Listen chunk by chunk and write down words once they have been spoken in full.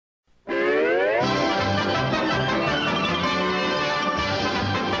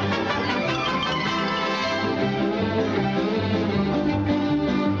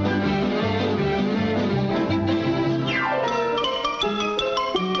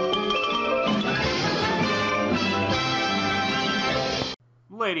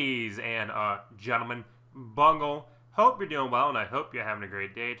Ladies and gentlemen, Bungle, hope you're doing well and I hope you're having a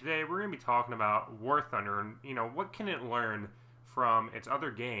great day. Today we're going to be talking about War Thunder and, what can it learn from its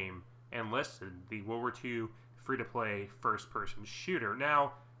other game, Enlisted, the World War II free-to-play first-person shooter.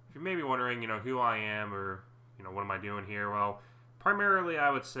 Now, if you're maybe wondering, who I am or, what am I doing here? Well, primarily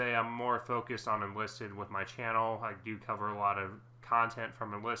I would say I'm more focused on Enlisted with my channel. I do cover a lot of content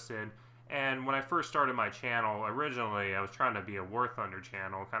from Enlisted. And when I first started my channel, originally I was trying to be a War Thunder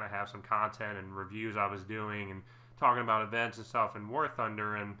channel, kind of have some content and reviews I was doing and talking about events and stuff in War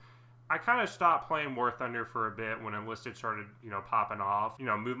Thunder. And I kind of stopped playing War Thunder for a bit when Enlisted started, popping off.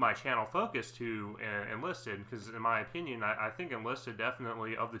 Moved my channel focus to Enlisted because, in my opinion, I think Enlisted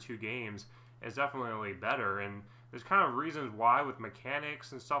definitely, of the two games, is definitely better. And there's kind of reasons why with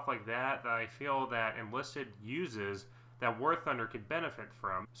mechanics and stuff like that I feel that Enlisted uses that War Thunder could benefit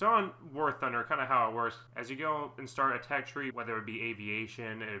from. So on War Thunder, kind of how it works, as you go and start a tech tree, whether it be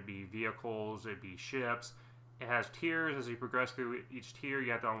aviation, it would be vehicles, it'd be ships, it has tiers. As you progress through each tier,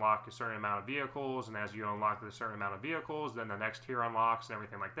 you have to unlock a certain amount of vehicles, and as you unlock a certain amount of vehicles, then the next tier unlocks and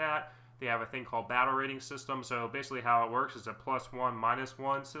everything like that. They have a thing called battle rating system, so basically how it works is a +1,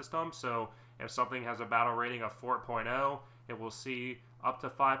 -1 system. So if something has a battle rating of 4.0, it will see up to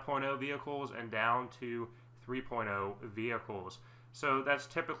 5.0 vehicles and down to 3.0 vehicles. So that's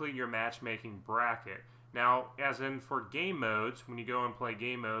typically your matchmaking bracket. Now, as in for game modes, when you go and play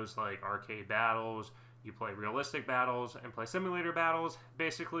game modes like arcade battles, you play realistic battles, and play simulator battles,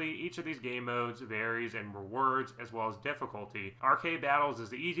 basically each of these game modes varies in rewards as well as difficulty. Arcade battles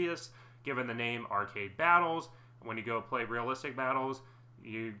is the easiest, given the name arcade battles. When you go play realistic battles,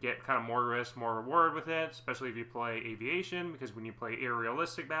 you get kind of more risk, more reward with it, especially if you play aviation, because when you play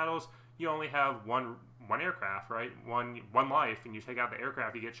aerialistic battles, you only have one aircraft, right? One life, and you take out the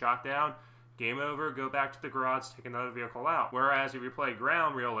aircraft, you get shot down, game over, go back to the garage, take another vehicle out. Whereas if you play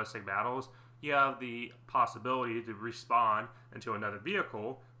ground realistic battles, you have the possibility to respawn into another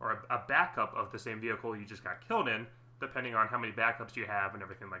vehicle or a backup of the same vehicle you just got killed in, depending on how many backups you have and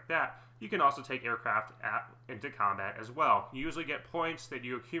everything like that. You can also take aircraft into combat as well. You usually get points that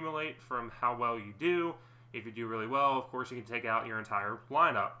you accumulate from how well you do. If you do really well, of course, you can take out your entire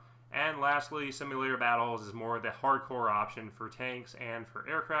lineup. And lastly, simulator battles is more the hardcore option for tanks and for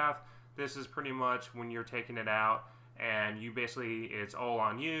aircraft. This is pretty much when you're taking it out and you basically, it's all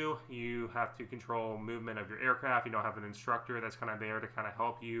on you. You have to control movement of your aircraft. You don't have an instructor that's kind of there to kind of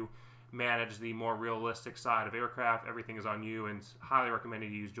help you manage the more realistic side of aircraft. Everything is on you, and it's highly recommended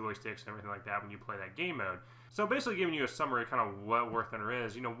you use joysticks and everything like that when you play that game mode. So basically giving you a summary of kind of what War Thunder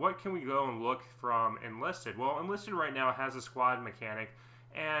is. What can we go and look from Enlisted? Well, Enlisted right now has a squad mechanic,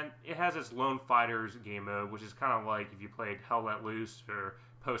 and it has its Lone Fighters game mode, which is kind of like if you played Hell Let Loose or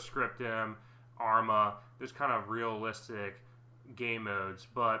Postscriptum, Arma. There's kind of realistic game modes,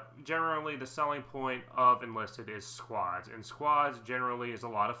 but generally the selling point of Enlisted is squads, and squads generally is a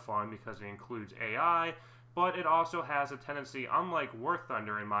lot of fun because it includes AI, but it also has a tendency, unlike War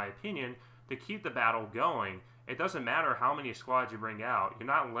Thunder in my opinion, to keep the battle going. It doesn't matter how many squads you bring out. You're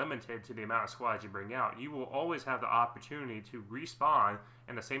not limited to the amount of squads you bring out. You will always have the opportunity to respawn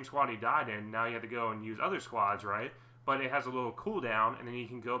in the same squad you died in. Now you have to go and use other squads, right? But it has a little cooldown, and then you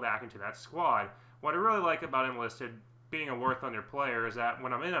can go back into that squad. What I really like about Enlisted, being a War Thunder player, is that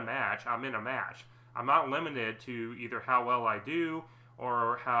when I'm in a match, I'm in a match. I'm not limited to either how well I do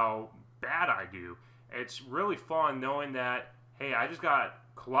or how bad I do. It's really fun knowing that, hey, I just got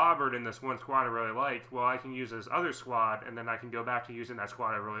clobbered in this one squad I really liked. Well, I can use this other squad, and then I can go back to using that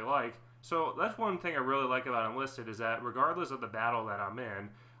squad I really like. So that's one thing I really like about Enlisted, is that regardless of the battle that I'm in,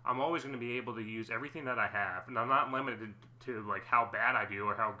 I'm always going to be able to use everything that I have, and I'm not limited to like how bad I do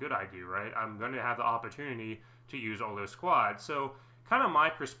or how good I do, right? I'm going to have the opportunity to use all those squads. So kind of my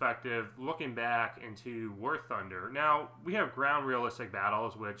perspective looking back into War Thunder. Now, we have ground realistic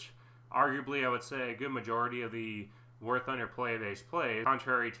battles, which arguably I would say a good majority of the War Thunder play-based plays,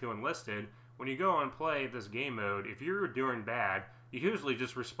 contrary to Enlisted. When you go and play this game mode, if you're doing bad, you usually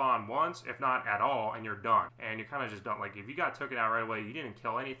just respawn once, if not at all, and you're done. And you're kind of just done. Like, if you got taken out right away, you didn't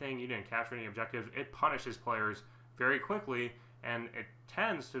kill anything, you didn't capture any objectives, it punishes players very quickly, and it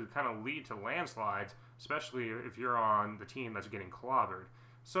tends to kind of lead to landslides, especially if you're on the team that's getting clobbered.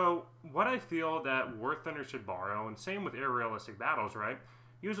 So, what I feel that War Thunder should borrow, and same with air-realistic battles, right?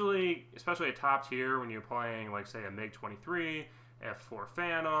 Usually, especially at top tier, when you're playing, like, say, a MiG-23, F-4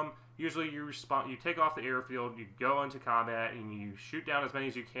 Phantom, usually you take off the airfield, you go into combat, and you shoot down as many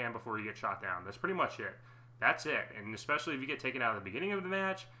as you can before you get shot down. That's pretty much it. That's it. And especially if you get taken out at the beginning of the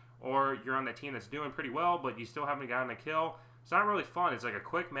match, or you're on that team that's doing pretty well, but you still haven't gotten a kill, it's not really fun. It's like a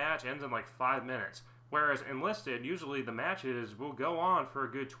quick match, ends in like 5 minutes. Whereas Enlisted, usually the matches will go on for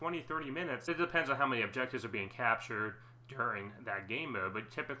a good 20-30 minutes. It depends on how many objectives are being captured during that game mode,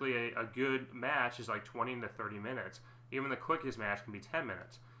 but typically a good match is like 20 to 30 minutes. Even the quickest match can be 10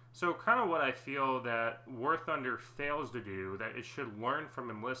 minutes. So kind of what I feel that War Thunder fails to do, that it should learn from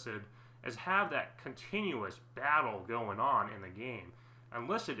Enlisted, is have that continuous battle going on in the game.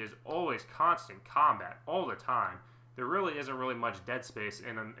 Enlisted is always constant combat all the time. There really isn't really much dead space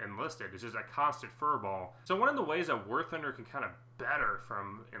in Enlisted. It's just a constant furball. So one of the ways that War Thunder can kind of better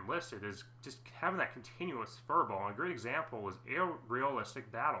from Enlisted is just having that continuous furball. And a great example is air realistic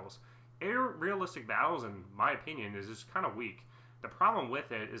battles. Air realistic battles, in my opinion, is just kind of weak. The problem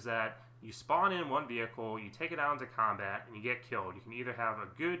with it is that you spawn in one vehicle, you take it out into combat, and you get killed. You can either have a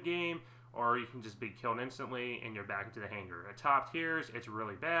good game, or you can just be killed instantly, and you're back into the hangar. At top tiers, it's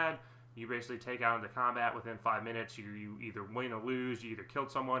really bad. You basically take out into combat within 5 minutes. You either win or lose. You either killed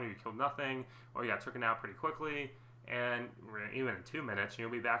someone or you killed nothing, or you got taken out pretty quickly. And even in 2 minutes,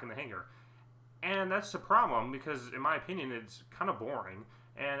 you'll be back in the hangar. And that's the problem because, in my opinion, it's kind of boring.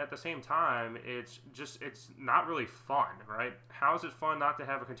 And at the same time, it's not really fun, right? How is it fun not to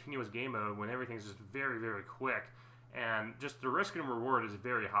have a continuous game mode when everything's just very, very quick? And just the risk and reward is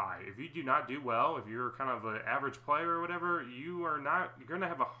very high. If you do not do well, if you're kind of an average player or whatever, you're going to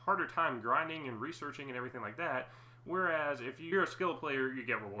have a harder time grinding and researching and everything like that. Whereas if you're a skilled player, you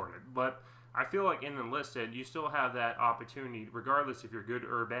get rewarded. But I feel like in Enlisted, you still have that opportunity, regardless if you're good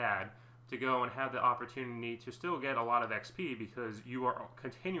or bad, to go and have the opportunity to still get a lot of XP because you are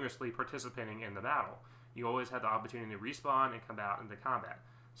continuously participating in the battle. You always have the opportunity to respawn and come out into combat.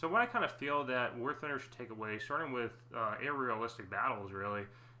 So what I kind of feel that War Thunder should take away, starting with air realistic battles really,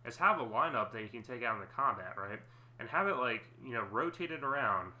 is have a lineup that you can take out in the combat, right? And have it like, rotated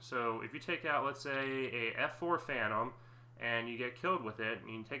around. So if you take out, let's say, a F4 Phantom and you get killed with it,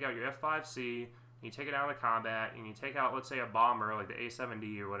 and you take out your F5C, and you take it out in the combat, and you take out, let's say, a bomber like the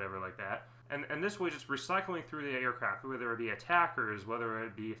A7D or whatever like that. And this way, just recycling through the aircraft, whether it be attackers, whether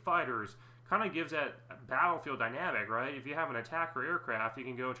it be fighters, kind of gives that battlefield dynamic, right? If you have an attacker aircraft, you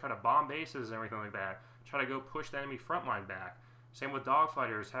can go and try to bomb bases and everything like that. Try to go push the enemy front line back. Same with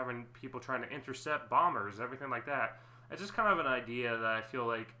dogfighters, having people trying to intercept bombers, everything like that. It's just kind of an idea that I feel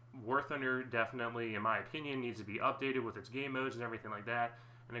like War Thunder definitely, in my opinion, needs to be updated with its game modes and everything like that.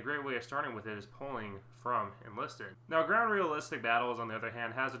 And a great way of starting with it is pulling from Enlisted. Now, ground realistic battles, on the other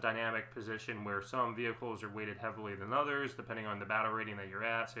hand, has a dynamic position where some vehicles are weighted heavily than others, depending on the battle rating that you're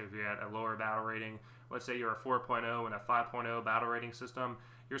at. So if you're at a lower battle rating, let's say you're a 4.0 and a 5.0 battle rating system,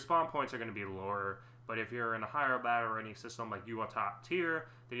 your spawn points are going to be lower. But if you're in a higher battle rating system like you are top tier,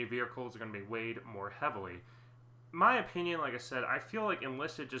 then your vehicles are going to be weighed more heavily. My opinion, like I said, I feel like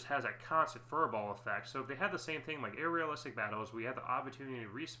Enlisted just has a constant furball effect. So if they had the same thing like air realistic battles, we had the opportunity to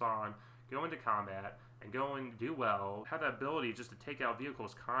respawn, go into combat, and go and do well, have the ability just to take out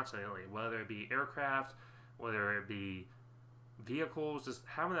vehicles constantly, whether it be aircraft, whether it be vehicles, just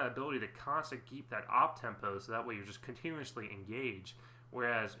having that ability to constantly keep that op tempo so that way you're just continuously engaged.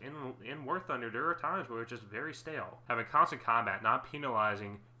 Whereas in War Thunder, there are times where it's just very stale. Having constant combat, not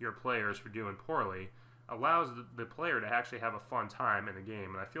penalizing your players for doing poorly, allows the player to actually have a fun time in the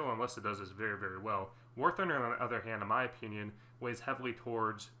game, and I feel Enlisted does this very, very well. War Thunder, on the other hand, in my opinion, weighs heavily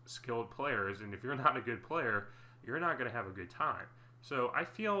towards skilled players, and if you're not a good player, you're not going to have a good time. So I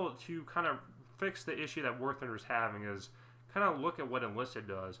feel to kind of fix the issue that War Thunder is having is kind of look at what Enlisted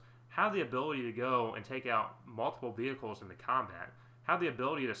does, have the ability to go and take out multiple vehicles in the combat, have the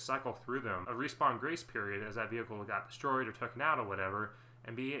ability to cycle through them, a respawn grace period as that vehicle got destroyed or taken out or whatever,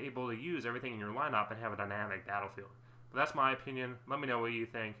 and be able to use everything in your lineup and have a dynamic battlefield. But that's my opinion. Let me know what you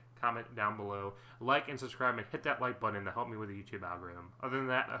think. Comment down below. Like and subscribe and hit that like button to help me with the YouTube algorithm. Other than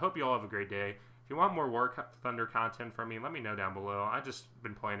that, I hope you all have a great day. If you want more War Thunder content from me, let me know down below. I've just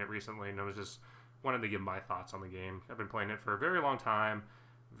been playing it recently and I was just wanted to give my thoughts on the game. I've been playing it for a very long time.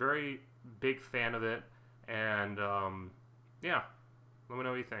 Very big fan of it. And, yeah. Let me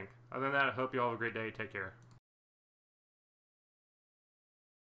know what you think. Other than that, I hope you all have a great day. Take care.